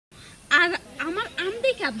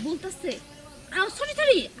বলতেছে sorry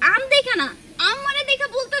sorry আম দেখা না আমারে দেখা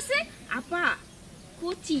বলতেছে আপা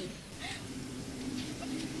কোচি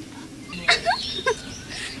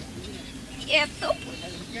এত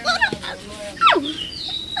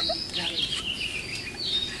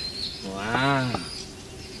ওয়াও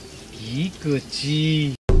কি কোচি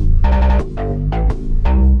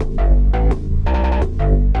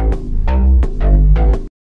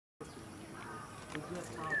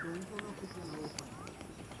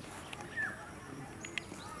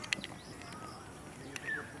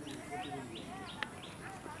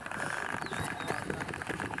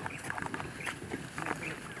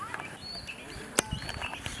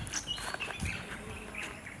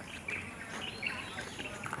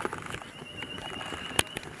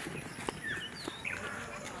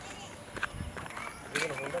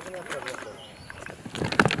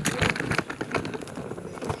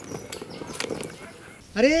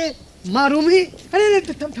আরে মা রুমি আরে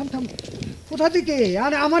থাম থাম থাম কোথা থেকে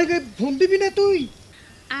আরে আমাকে ফোন দিবি না তুই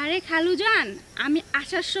আরে খালুজান আমি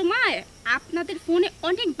আসার সময় আপনাদের ফোনে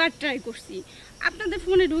অনেকবার ট্রাই করছি আপনাদের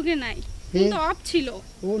ফোনে ঢোকে নাই কিন্তু অফ ছিল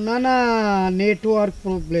ও না না নেটওয়ার্ক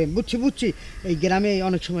প্রবলেম বুঝছি এই গ্রামে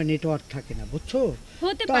অনেক সময় নেটওয়ার্ক থাকে না বুঝছো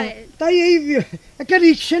হতে পারে তাই এই একটা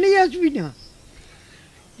রিকশা নিয়ে আসবি না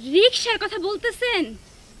রিকশার কথা বলতেছেন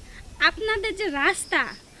আপনাদের যে রাস্তা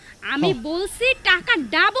আমি বলছি টাকা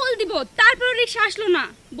ডাবল দিব তারপর রিকশা আসলো না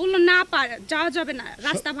বললো না পারে যাওয়া যাবে না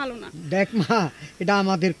রাস্তা ভালো না দেখ মা এটা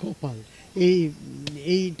আমাদের কপাল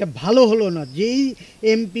এইটা ভালো হলো না যেই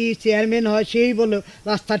এমপি চেয়ারম্যান হয় সেই বলে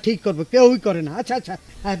রাস্তা ঠিক করবে কেউই করে না আচ্ছা আচ্ছা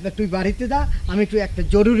তুই বাড়িতে যা আমি একটু একটা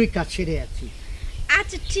জরুরি কাজ সেরে আছি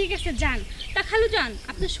আচ্ছা ঠিক আছে যান তা খালু যান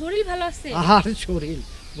আপনার শরীর ভালো আছে আর শরীর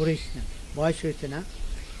বলিস না বয়স হয়েছে না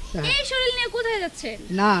এই শরীর নিয়ে কোথায় যাচ্ছেন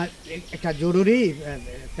না একটা জরুরি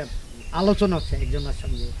একটা আলোচনা আছে একজনের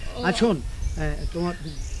সঙ্গে আসুন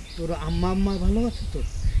তোর আম্মা ভালো আছে তো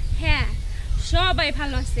হ্যাঁ সবাই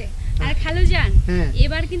ভালো আছে আর খালু যান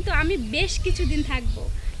এবার কিন্তু আমি বেশ কিছুদিন থাকবো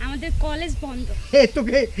আমাদের কলেজ বন্ধ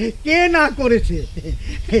তোকে কে না করেছে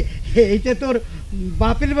এইটা তোর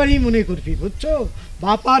বাপের বাড়ি মনে করবি বুঝছো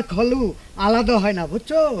বাপ আর খালু আলাদা হয় না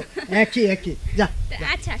বুঝছো একই যা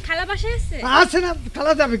আচ্ছা খালা বাসায় আছে না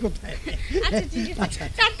খালা যাবে কোথায় আচ্ছা ঠিক আছে আচ্ছা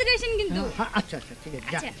তাড়াতাড়ি আসেন কিন্তু আচ্ছা ঠিক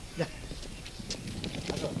আছে যা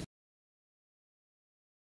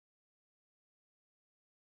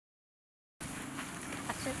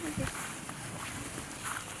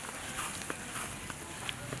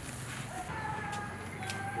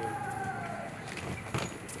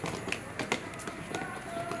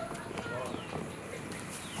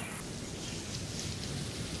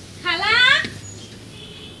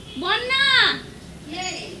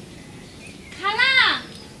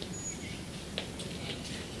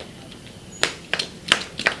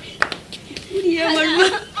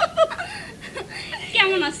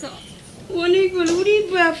কেমন আছো অনেক বড় উড়ি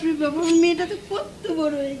বাপরে বাবা মেয়েটা তো কত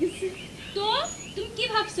বড় হয়ে গেছে তো তুমি কি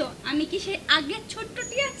ভাবছো আমি কি সেই আগের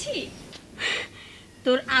ছোট্টটি আছি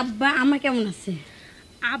তোর আব্বা আম্মা কেমন আছে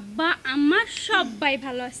আব্বা আম্মা সবাই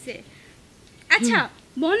ভালো আছে আচ্ছা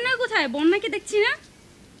বন্যা কোথায় বন্যাকে দেখছি না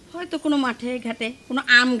হয়তো কোনো মাঠে ঘাটে কোনো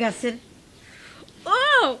আম গাছের ও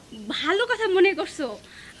ভালো কথা মনে করছো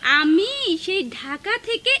আমি সেই ঢাকা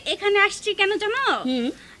থেকে এখানে আসছি কেন জানো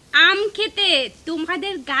আম খেতে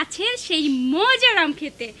তোমাদের গাছের সেই মজার আম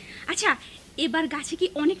খেতে আচ্ছা এবার গাছে কি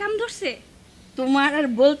অনেক আম ধরছে তোমার আর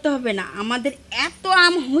বলতে হবে না আমাদের এত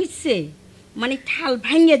আম হইছে মানে ঠাল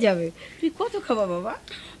ভাঙে যাবে তুই কত খাবা বাবা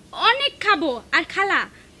অনেক খাবো আর খালা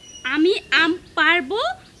আমি আম পারবো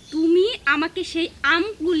তুমি আমাকে সেই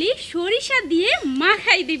আমগুলি সরিষা দিয়ে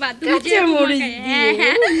মাখাই দিবা তুমি যে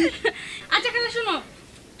আচ্ছা খালা শোনো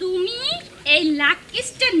তুমি এই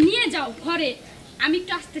লাকিসটা নিয়ে যাও ঘরে আমি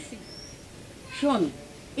একটু আসতেছি শোন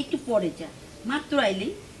একটু পরে যা মাত্র আইলি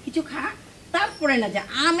কিছু খা তারপরে না যা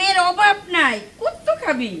আমের অভাব নাই কত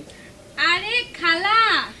খাবি আরে খালা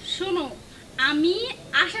শোনো আমি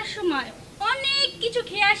আসার সময় অনেক কিছু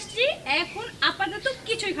খেয়ে আসছি এখন আপাতত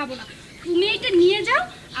কিছুই খাবো না তুমি এটা নিয়ে যাও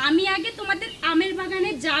আমি আগে তোমাদের আমের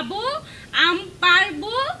বাগানে যাব আম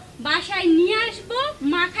পারবো বাসায় নিয়ে আসবো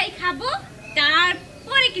মাখাই খাবো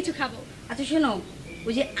তারপরে কিছু খাবো আচ্ছা শোনো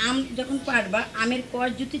ওই যে আম যখন পারবা আমের কর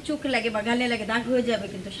যদি চোখে লাগে বা গালে লাগে দাগ হয়ে যাবে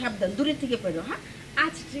কিন্তু সাবধান দূরে থেকে পড়ো হ্যাঁ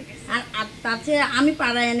আচ্ছা ঠিক আছে আর তাছাড়া আমি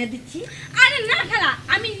পাড়ায় এনে দিচ্ছি আরে না খালা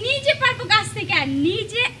আমি নিজে পারবো গাছ থেকে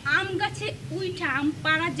নিজে আম গাছে উইঠা আম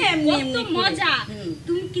পাড়া যে কত মজা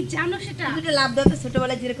তুমি কি জানো সেটা দুটো লাভ দাও তো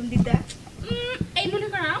ছোটবেলায় যেরকম দিতে এই মনে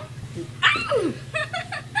করাও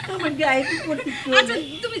আমার গায়ে কি পড়তে আচ্ছা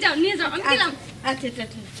তুমি যাও নিয়ে যাও আমি গেলাম আচ্ছা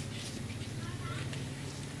আচ্ছা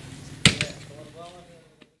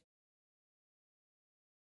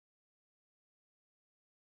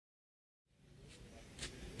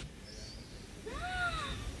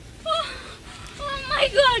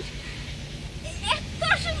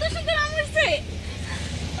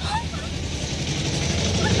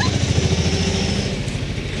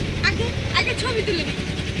ছবি তুলে নিই।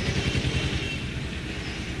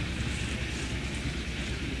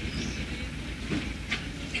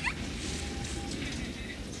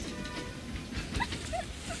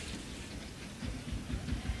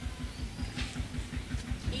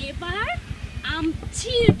 এবার আম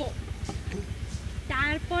ছিঁড়বো,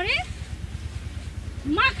 তারপরে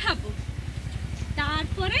মাখাবো,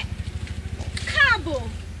 তারপরে খাবো।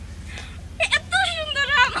 এত সুন্দর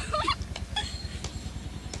আম।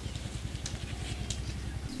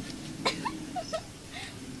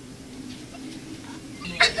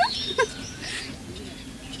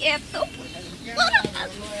 এত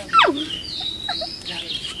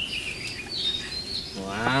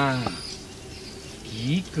ওয়াও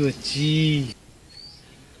কি কচি।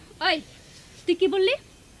 ওই তুই কি বললি?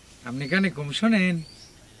 আপনি কানে কম শোনেন?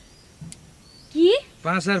 কি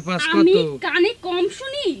 5 আর 5 আমি কত? কানে কম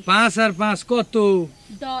শুনি? 5 আর 5 কত?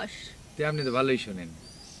 10। তে আপনি তো ভালোই শোনেন।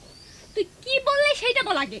 তুই কি বললি সেটা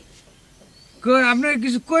বল আগে। কই আপনার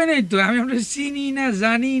কিছু কই নাই তো, আমি আপনার চিনি না,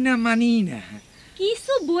 জানি না, মানি না।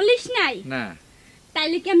 কিছু বলিস নাই? না।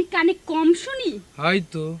 তাইলে কি আমি কানে কম শুনি?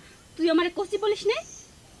 হয়তো। তুই আমারে কচি বলিস না?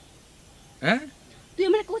 হ্যাঁ? তুই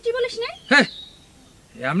আমারে কচি বলিস না? হ্যাঁ,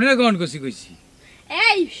 আপনারা কোন কচি কইছি?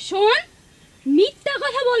 এই শোন, মিথ্যা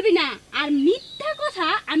কথা বলবি না, আর মিথ্যা কথা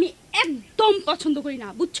আমি একদম পছন্দ করি না,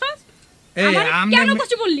 বুঝছস? এই কেন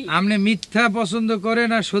কচি বললি? আপনি মিথ্যা পছন্দ করেন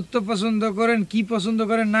আর সত্য পছন্দ করেন, কি পছন্দ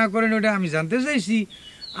করেন না করেন ওটা আমি জানতে চাইছি।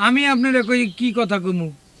 আমি আপনারা কই কি কথা কমু?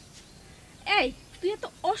 এই তুই এত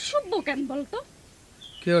অসভ্য কেন বলতো?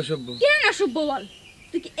 কে অসভ্য? কেন অসভ্য বল?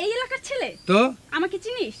 তুই কি এই এলাকার ছেলে? তো আমাকে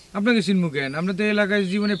চিনিস? আপনাকে চিনমু কেন? আপনি তো এই এলাকায়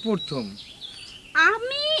জীবনে প্রথম।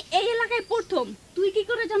 আমি এই এলাকায় প্রথম, তুই কি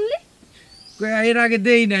করে জানলি? কই এর আগে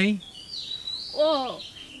দেই নাই। ও,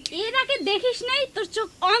 এর আগে দেখিস নাই, তোর চোখ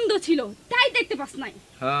অন্ধ ছিল তাই দেখতে পাস নাই।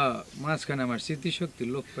 হ্যাঁ, মাঝখানে আমার স্মৃতিশক্তি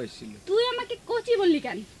লোপ পাইছিল। তুই আমাকে কচি বললি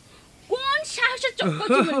কেন? কোন সাহসের চোখ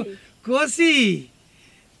কচি বললি? কচি?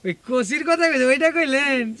 ওই কচির কথা কইছে ওইটা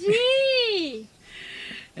কইলেন? জি,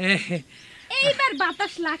 এহ, এইবার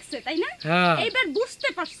বাতাস লাগছে তাই না? হ্যাঁ। এইবার বুঝতে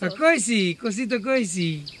পারছো? কইছি কচি তো কইছি।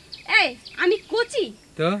 এই আমি কচি?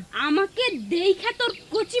 তো আমাকে দেখা তোর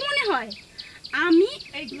কচি মনে হয়? আমি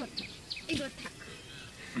এইগুলো থাক।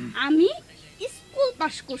 আমি স্কুল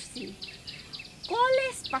পাস করছি,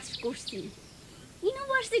 কলেজ পাস করছি,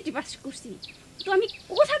 ইউনিভার্সিটি পাস করছি, তো আমি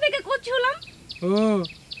কোথা থেকে কচি হলাম? ও,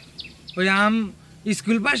 ওই আম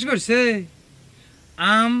স্কুল পাস করছে,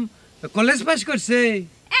 আম কলেজ পাস করছে,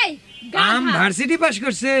 এই আম গাধা, ভার্সিটি পাস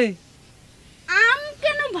করছে। আম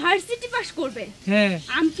কেন ভার্সিটি পাস করবে? হ্যাঁ,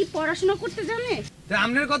 আম কি পড়াশোনা করতে জানে? তা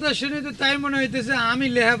আপনার কথা শুনে তো তাই মনে হইতেছে আমি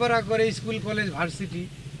লেখাপড়া করে স্কুল কলেজ ভার্সিটি।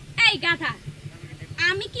 এই গাধা,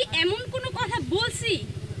 আমি কি এমন কোনো কথা বলছি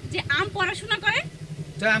যে আম পড়াশোনা করে?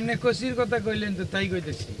 তা আপনি কচির কথা কইলেন তো তাই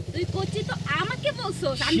কইতেছি। তুই কচি তো আমাকে বলছো।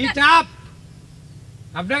 Shut up!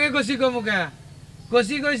 আপনাকে কচি কমু কে?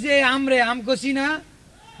 কচি কইছি এই আম রে, আম কচি না?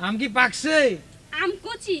 আম কি পাকছে? আম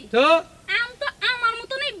কচি? তো আম তো আমার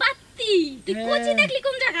মতনই বাত্তি। তুই কচি দেখলি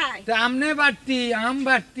কোন জায়গায়? তা আমনে বাড়তি, আম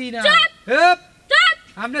বাড়তি না। চুপ! হেপ! চুপ!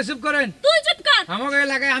 আপনি চুপ করেন। তুই চুপ কর। আমাকে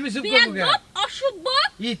এলাকায় আমি চুপ করবো কে? বেয়াদব, অসভ্য।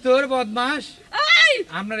 ই তোর বদমাস। এই,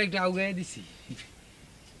 আপনার একটু আউগায় দিছি।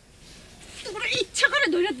 তোর ইচ্ছা করে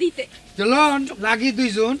ধরে দিতে। চলুন লাগি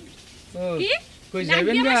দুইজন। ও, কি? কই লাগবি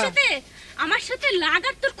যাবেন আমার গা? সাথে? আমার সাথে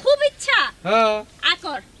লাগার তোর খুব ইচ্ছা। হ্যাঁ,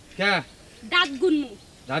 আকর কে? দাঁত গুনমু।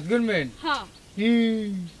 দাঁত গুনবেন? হ্যাঁ।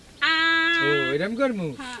 ও, এরম করমু?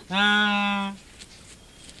 হ্যাঁ।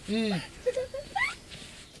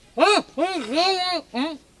 ও, ও, ও,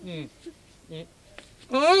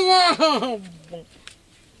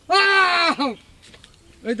 ও,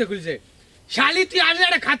 ওই তো খুলছে। শালি তুই আসলে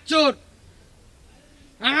একটা খাচ্চোর।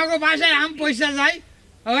 আমাকে বাসায় আম পয়সা যায়,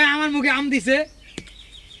 ওই আমার মুখে আম দিছে।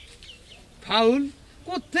 ফাউল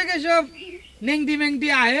কোত্থেকে সব নেংটি মেংটি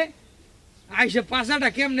আহে, আইসে পাশাটা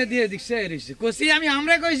কেমনে দিয়ে দিচ্ছে এরিছে। কইছি আমি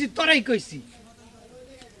আমরা কইছি তোরাই কইছি।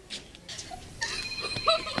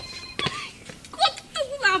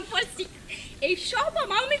 কতগুলো আম পারছি, এই সব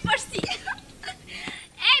আম আমি পারছি।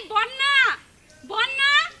 এই বন্যা,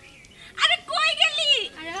 বন্যা, আরে কই গেলি?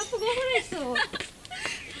 আরে আপু কখন এসো?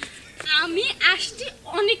 আমি আসছি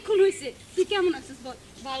অনেকক্ষণ হয়েছে। তুই কেমন আছিস বল?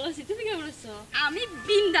 ভালো আছি, তুমি কেমন আছো? আমি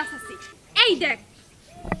বিন্দাস আছি। এই দেখ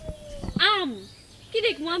আম কি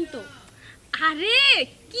দেখবো? আম তো আরে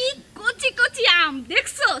কি কচি কচি আম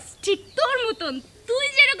দেখছস? ঠিক তোর মতন, তুই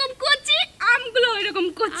যেরকম কচি আমগুলো ওইরকম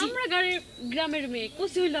কচি। আমরা গ্রামের মেয়ে,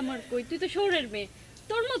 কচি হইলাম আর কই? তুই তো শহরের মেয়ে,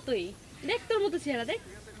 তোর মতোই দেখ, তোর মতো চেহারা দেখ।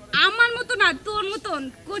 আমার মতো না, তোর মতন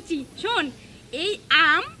কচি। শোন, এই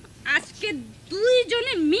আম আজকে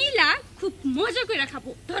দুইজনে মিলা খুব মজা করে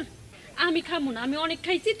খাবো। ধর। আম আমি খাবো না, আমি অনেক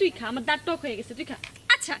খাইছি, তুই খা, আমার দাঁত টক হয়ে গেছে, তুই খা।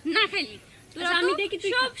 আচ্ছা না খাইলি তোরা আচ্ছা, আমি আমি দেখি দেখি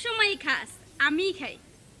তুই সব সময় খাস, আমিই খাই।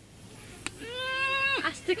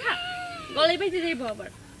 আস্তে খা, গলায় বাইতে যাইবো আবার।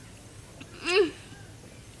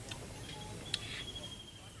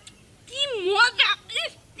 কি মজা,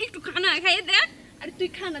 একটু খানা খাইয়ে দেখ। আরে তুই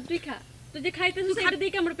খা না, তুই খা, তুই যে খাইতেছিস এটা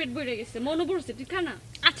দেখে আমার পেট ভরে গেছে, মনে পড়ছে, তুই খা না।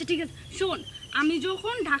 আচ্ছা ঠিক আছে, শোন আমি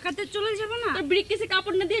যখন ঢাকাতে চলে যাব না, তোর ব্রিককেসে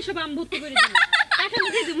কাপড় না দিয়ে সব আম ভর্তি করে দিবি, টাকা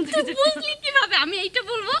লিখে দিব, তুই বুঝলি কিভাবে আমি এইটা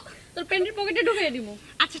বলবো? তোর প্যান্টের পকেটে ঢুকিয়ে দিব।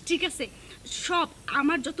 আচ্ছা ঠিক আছে, সব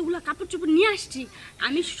আমার যতগুলো কাপড় চোপড় নিয়ে আসছি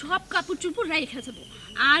আমি সব কাপড় চোপড় রাইখা যাবো,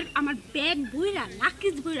 আর আমার ব্যাগ বইরা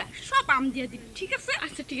লাকেজ বইরা সব আম দিয়ে দিবি, ঠিক আছে?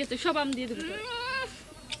 আচ্ছা ঠিক আছে, সব আম দিয়ে দেবো তোর।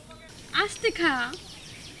 আস্তে খা,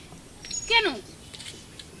 কেন?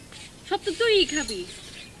 সব তো তুই খাবি।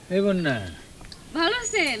 এই বন্যা, ভালো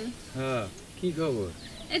আছেন? হ্যাঁ কি খবর?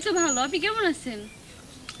 এই তো ভালো, আপনি কেমন আছেন?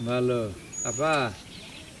 ভালো। আপা,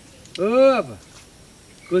 ও আপা,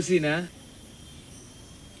 কষি না?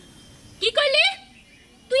 কি কইলি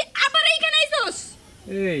তুই? আবার এইখানে আইছস?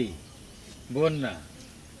 এই বন্যা,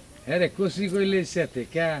 হ্যাঁ রে, কষি কইলে সাথে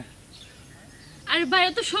কে? আরে ভাই,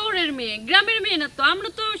 ও তো শহরের মেয়ে, গ্রামের মেয়ে না তো। আমরা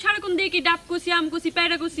তো সারাক্ষণ দেখি ডাব কষি, আম কষি,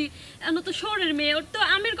 প্যারা কষি, আমরা তো শহরের মেয়ে, ওর তো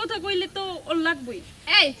আমের কথা কইলে তো ওর লাগবেই।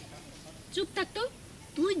 এই চুপ থাক তো,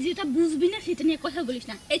 তুই যেটা বুঝবি না সেটা নিয়ে কথা বলিস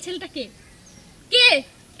না। এই ছেলেটা কে? কে?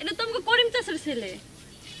 এটা তো আমাকে করিম চাচার ছেলে।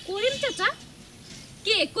 করিম চাচা?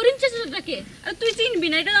 কে করিম চাচাটা কে? আর তুই চিনবি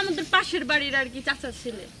না, এটা আমাদের পাশের বাড়ির আর কি চাচার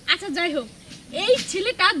ছেলে। আচ্ছা যাই হোক, এই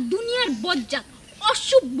ছেলেটা দুনিয়ার বজ্জাত,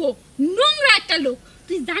 অসভ্য, নোংরা একটা লোক।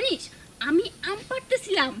 তুই জানিস আমি আম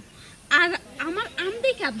পাড়তেছিলাম আর আমার আম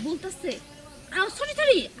দেখা বলতেছে, সরি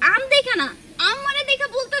সরি, আম দেখা না, আম মানে দেখা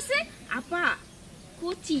বলতেছে আপা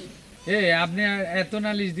কচি। এই আপনি আর এত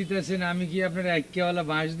নালিশ দিতেছেন, আমি কি আপনার একেওয়ালা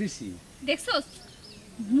বাঁশ দিছি? দেখছস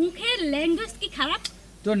মুখের ল্যাঙ্গুয়েজ কি খারাপ?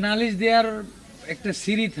 তো নালিশ দেওয়ার একটা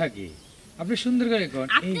সিঁড়ি থাকে, আপনি সুন্দর করে কন।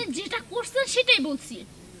 আপনি যেটা করছেন সেটাই বলছি।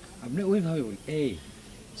 আপনি ওইভাবে বল, এই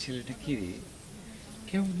ছেলেটা কি রে,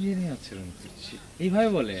 কেমন জেনে আচরণ করছে, এইভাবে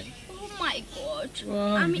বলেন। ও মাই গড,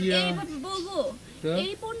 Oh, আমি yeah. এইভাবে বলবো? তো?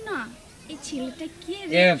 এই বন্যা, এই ছেলেটা কে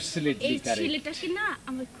রে? Absolutely এই correct. ছেলেটাকে না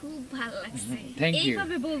আমার খুব ভালো লাগছে। Thank you.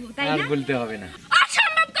 এইভাবে বলবো তাই আর না? বলতে হবে না।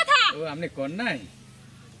 অসম্ভব কথা। ও আপনি কন নাই?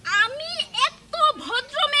 আমি এত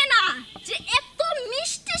ভদ্র মেয়ে না যে এত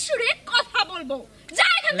মিষ্টি সুরে কথা বলবো। যা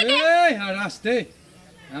এখান থেকে। এই আর আসতে,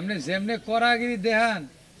 আপনি যেমনে করাগিরি দেখান,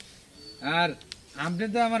 আর আপনি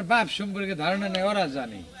তো আমার বাপ সম্পর্কে ধারণা নেই, ওরা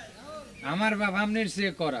জানে আমার বাপ আপনার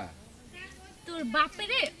চেয়ে করা। তোর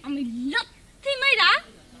বাপেরে আমি লাথি মাইরা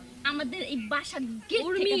আমাদের এই বাসার গেট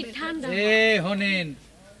উর্মি, থেকে বের ঠান্ডা। এ হনেন,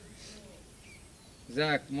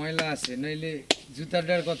 যাক ময়লা আছে, নইলে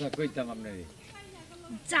জুতাটার কথা কইতাম আপনারে।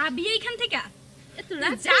 যাবি এইখান থেকে? এত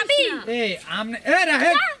রাগ যাবি? করিস না। এই আমনে এ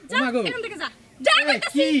রাহে যা ওমাগো, এখান থেকে যা। যা এ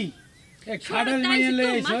কি এ শহরে খাডল তাইছি মাইয়া তো,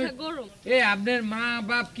 লই মাথা আইছো? গরম। এ আপনার মা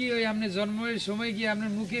বাপ কি ওই আপনি জন্মের সময় কি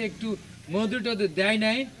আপনার মুখে একটু মধু টধু দেয়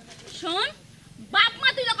নাই? শোন, বাপ মা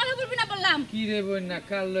তুই কথা বলবি না বললাম। কি রে বোন, না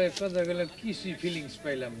কাল লয় কথা গেলে কিছুই ফিলিংস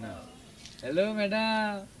পাইলাম না। হ্যালো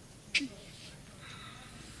ম্যাডাম,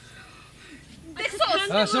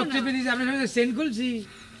 দেখছস সব টিপে দিয়েছি, আপনার সঙ্গে সেন্ড করছি।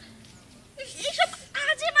 এইসব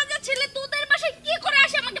আজে বাজে ছেলে তোদের বাসায় কি করে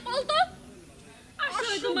আসে আমাকে বলতো?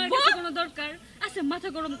 আসলে তোমার অসভ্য। কাছে কোনো দরকার আছে? মাথা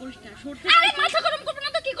গরম করিস না, সর থেকে আরে আইসা। মাথা গরম করবো না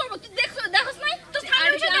তো কি করবো? তুই দেখছস নাই তো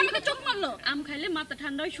সামনে এসে আমাকে চোখ মারলো। আম খাইলে মাথা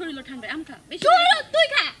ঠান্ডা হয়, শরীরও ঠান্ডা হয়। আম খা বেশি। তুই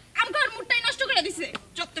খা, আম খাওয়ার মুডটাই নষ্ট করে দিছে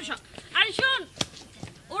চত্ব সব। আরে শোন,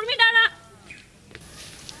 উর্মি দাঁড়া।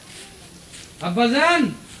 আব্বাজান,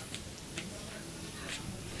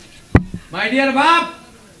 মাই ডিয়ার বাপ,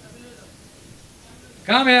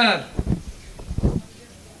 কাম হিয়ার।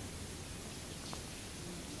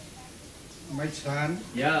 মাই সান,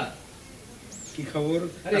 ইয়া, কি খবর?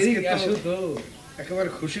 আরে আজকে এদিকে আসো তো তো। একেবারে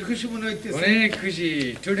খুশি খুশি মনে হইতেছে। অনেক খুশি।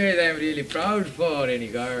 Today I am really proud for any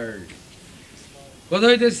girl. কথা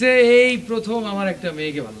হইতেছে এই প্রথম আমার একটা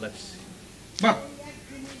মেয়েকে ভালো লাগছে। বাহ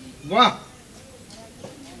বাহ,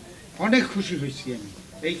 অনেক খুশি হয়েছি আমি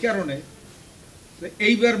এই কারণে যে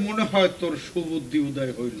এইবার মনে হয় তোর সুবুদ্ধি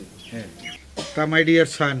উদয় হইল। হ্যাঁ, তা মাই ডিয়ার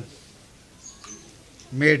সান,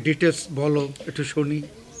 মেয়ের ডিটেলস বলো একটু শুনি।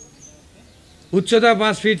 উচ্চতা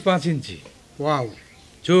 5 ফিট 5 ইঞ্চি, ওয়াও,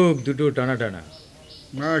 চোখ দুটো টানা টানা,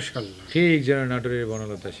 মাশাআল্লাহ। ঠিক যেন নাটোরের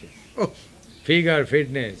বনলতা সে। ও figure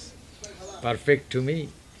fitness perfect to me.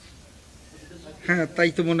 হ্যাঁ, তাই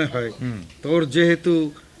তো মনে হয়। হুম, তোর যেহেতু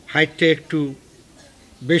হাইটটা একটু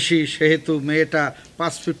বেশি, সেহেতু মেয়েটা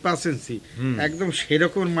 5 ফিট 5 ইঞ্চি, হুম। একদম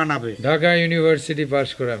সেরকম মানাবে। ঢাকা ইউনিভার্সিটি পাস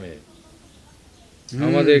করা মেয়ে,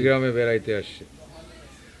 আমাদের গ্রামে বেড়াইতে আসছে।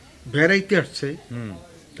 বেড়াইতে আসছে? হুম,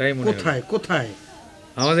 তাই মনে হয়। কোথায় কোথায়?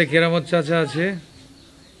 আমাদের কেরামত চাচা আছে,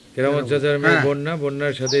 কেরামত চাচার মেয়ে হ্যাঁ। বন্যা,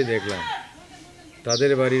 বন্যার সাথেই দেখলাম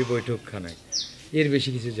তাদের বাড়ির বৈঠকখানায়। এর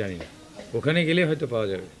বেশি কিছু জানি না, ওখানে গেলে হয়তো পাওয়া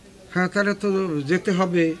যাবে। হ্যাঁ, তাহলে তো যেতে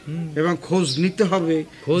হবে এবং খোঁজ নিতে হবে।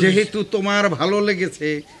 খোঁজ- যেহেতু তোমার ভালো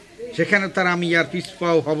লেগেছে, সেখানে তার আমি আর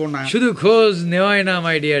পিছপাও হব না। শুধু খোঁজ নেওয়াই না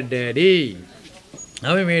মাই ডিয়ার ড্যাডি,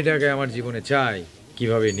 আমি মেয়েটাকে আমার জীবনে চাই।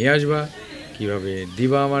 কিভাবে নিয়ে আসবা, কিভাবে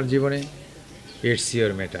দিবা আমার জীবনে, it's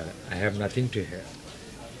your matter, I have nothing to hair.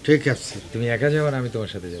 ঠিক আছে, তুমি একা যাবে না, আমি তোমার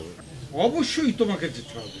সাথে যাবো। অবশ্যই তোমাকে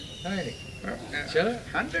যেতে হবে। চলো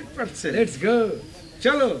 100%। Let's go.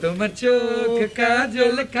 চলো। তোমার চোখ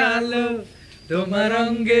কাজল কালো, তোমার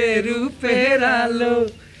অঙ্গে রূপের আলো,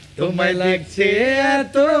 তোমায় লাগছে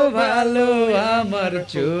এত ভালো, আমার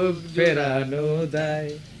চোখ ফেরানো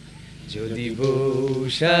দেয়। যদি বউ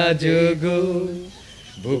সাজগো,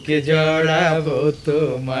 বুকে জড়াবো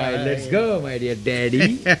তোমায়। Let's go my dear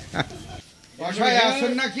daddy. বাসায়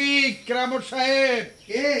আসেন নাকি কেরামত সাহেব?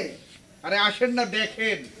 কে? আরে আসেন না,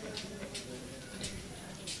 দেখেন।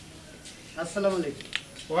 আসসালামু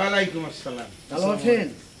আলাইকুম। ওয়ালাইকুম আসসালাম। ভালো আছেন?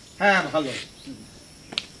 হ্যাঁ, ভালো।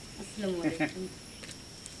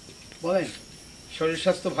 বলেন। শরীর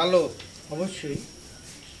স্বাস্থ্য ভালো? অবশ্যই।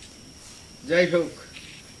 যাই হোক,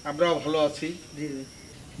 আমরাও ভালো আছি। জি জি।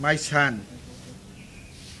 মাই সান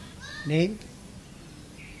name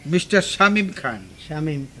mister Shamim Khan,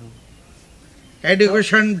 Shamim.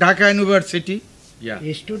 Education Dhaka university. Yeah,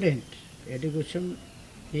 student education,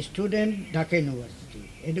 student Dhaka university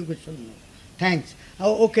education. Thanks.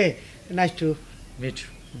 Okay, nice to meet.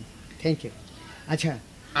 Thank you. আচ্ছা,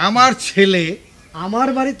 আমার ছেলে,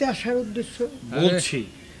 আমার বাড়িতে আসার উদ্দেশ্য? বলছি,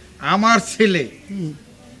 আমার ছেলে হুম,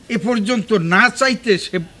 এ পর্যন্ত না চাইতে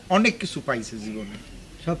সে অনেক কিছু পাইছে জীবনে।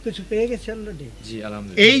 সব কিছু পেয়ে গেছে অলরেডি? জি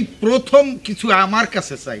আলহামদুলিল্লাহ। এই প্রথম কিছু আমার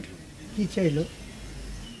কাছে চাইল। কি চাইলো?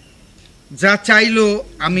 যা চাইলো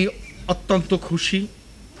আমি অত্যন্ত খুশি।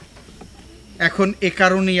 এখন এ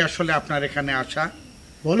কারণেই আসলে আপনার এখানে আসা।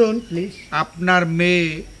 বলুন প্লিজ। আপনার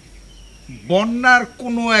মেয়ে বন্যার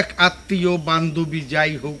কোনো এক আত্মীয় বান্ধবী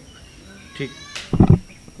যাই হোক, ঠিক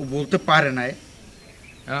ও বলতে পারে না।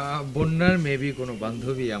 বন্যার মেবি কোনো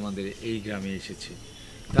বান্ধবী আমাদের এই গ্রামে এসেছে,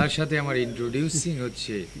 তার সাথে আমার ইন্ট্রোডিউসিং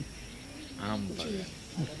হচ্ছে আম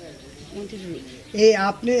বাগান। এই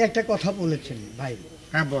আপনি একটা কথা বলেছেন ভাই।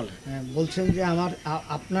 হ্যাঁ, বলে। হ্যাঁ, বলছেন যে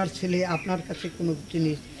আপনার ছেলে আপনার কাছে কোনো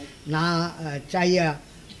জিনিস না চাইয়া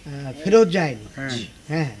ফেরত যায়নি। হ্যাঁ,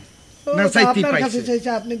 হ্যাঁ, না তো চাইতেই আপনার পাইছে। কাছে চাইছে,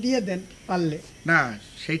 আপনি দিয়ে দেন পারলে। না,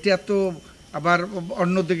 সেইটা তো আবার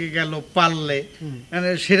অন্যদিকে গেল পারলে, হুম।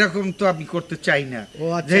 মানে সেরকম তো আমি করতে চাই না।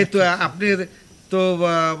 ও আচ্ছা, যেহেতু আচ্ছা, আচ্ছা। আপনার তো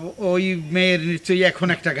ওই মেয়ের নিশ্চয়ই এখন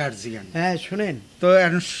একটা গার্জিয়ান, হ্যাঁ শুনেন, তো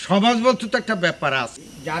এখন সমাজবদ্ধ তো একটা ব্যাপার আছে।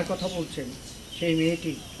 যার কথা বলছেন সেই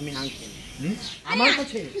মেয়েটি আমি আঙ্কেল। আমার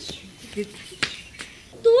কাছে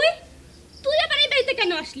তুই তুই আবার এই বাড়িতে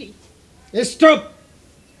কেন আসলি? Stop,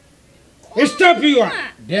 stop you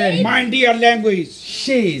Daddy, mind year language.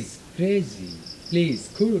 she is crazy.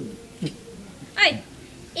 Please, cool. এই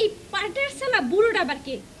এই পাটের সালা বুড়োটা আবার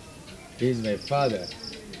কে? He is my father.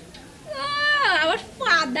 আবার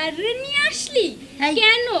ফাদার নিয়ে আসলি এই।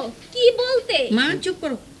 কেন? কি বলতে? মা চুপ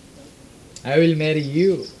করো। I will marry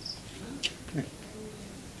you.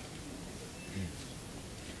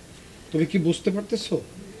 তুমি কি বুঝতে পারতেছো?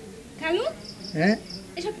 খালু হ্যাঁ,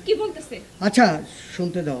 এসব কি বলতেছে? আচ্ছা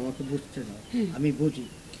শুনতে দাও, আমাকে বুঝতে দাও, আমি বুঝি।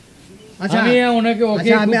 আচ্ছা আমি ওনাকে ওকে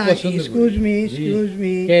আচ্ছা, খুব আমি পছন্দ করি। Excuse me, G, excuse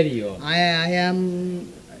me, carry on. I am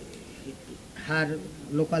her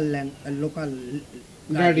local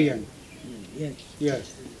guardian. yes. Yes.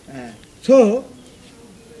 So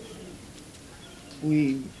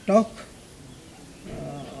we talk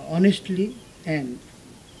honestly and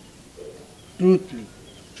truthfully.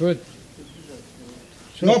 Truth.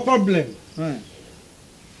 So, no problem.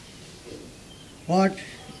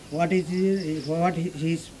 what is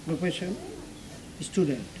his profession?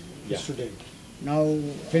 Student. Yeah. Student. Now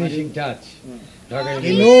Finishing touch. Dhaka you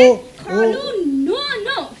University. know, খালু no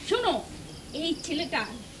no, শোনো, এই ছেলেটা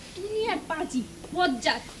দুনিয়ার পাজি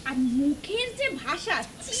বজ্জাত, আর মুখের যে ভাষা,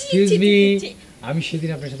 ছি, Excuse ছি, me, ছি, ছি। আমি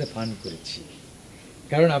সেদিন আপনার সাথে ফান করেছি,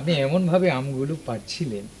 কারণ আপনি এমন ভাবে আমগুলো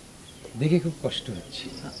পাচ্ছিলেন দেখে খুব কষ্ট হচ্ছে।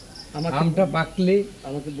 আমাকে আমটা পাকলে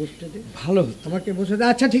আমাকে বুঝতে দে, ভালো হতো। আমাকে বুঝতে দে।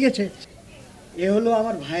 আচ্ছা ঠিক আছে, এ হলো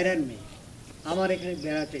আমার ভাইরার মেয়ে, আমার এখানে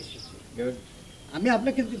বেড়াতে এসেছে। আমি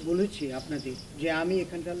আপনাকে বলেছি আপনাদের যে আমি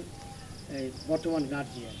এখানকার বর্তমান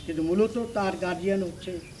গার্জিয়ান, কিন্তু মূলত তার গার্জিয়ান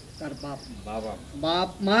হচ্ছে তার বাপ। বাবা,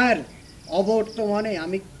 বাপ মায়ের অবর্তমানে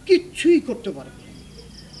আমি কিচ্ছুই করতে পারবো না।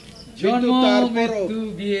 জন্ম তারপরও- মৃত্যু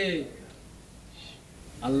বিয়ে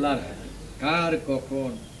আল্লাহর হাতে। কার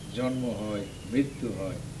কখন জন্ম হয় মৃত্যু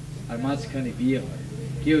হয় আর মাঝখানে বিয়ে হয়,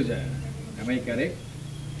 কেউ যায় না। Am I correct?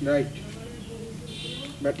 রাইট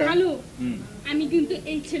বেটা। খালু আমি কিন্তু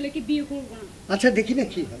এই ছেলেকে বিয়ে করব না। আচ্ছা দেখি না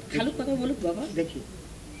কি হয়, খালু কথা বলুক বাবা। দেখি।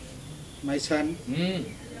 মাই সান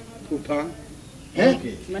ফুফা।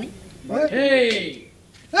 Okay. মানে Hey!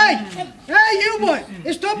 Hey, hey, you boy,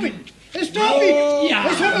 stop it, stop it,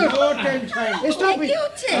 no tension. stop কি it.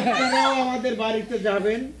 হচ্ছে? আপনারাও আমাদের বাড়িতে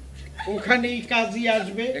যাবেন, ওখানেই কাজী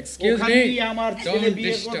আসবে, Excuse me, ওখানেই আমার ছেলে don't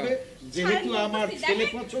বিয়ে disturb. করবে। যেহেতু আমার ছেলে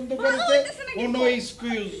পছন্দ করেছে, কোনো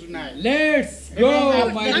এক্সকিউজ নাই। Let's go, এবং my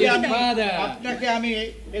আপনাকে dear আমি- father. আপনাকে আমি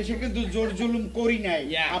এসে কিন্তু জোর জুলুম করি নাই,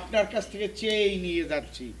 Yeah. আপনার কাছ থেকে চেয়েই নিয়ে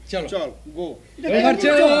যাচ্ছি। চলো। চল গো। তোমার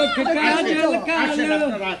চোখ কাজল আসেন, কালো,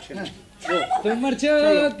 আপনারা আসেন। তোমার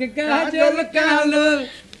চোখ কাজল কালো,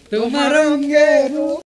 তোমার রঙের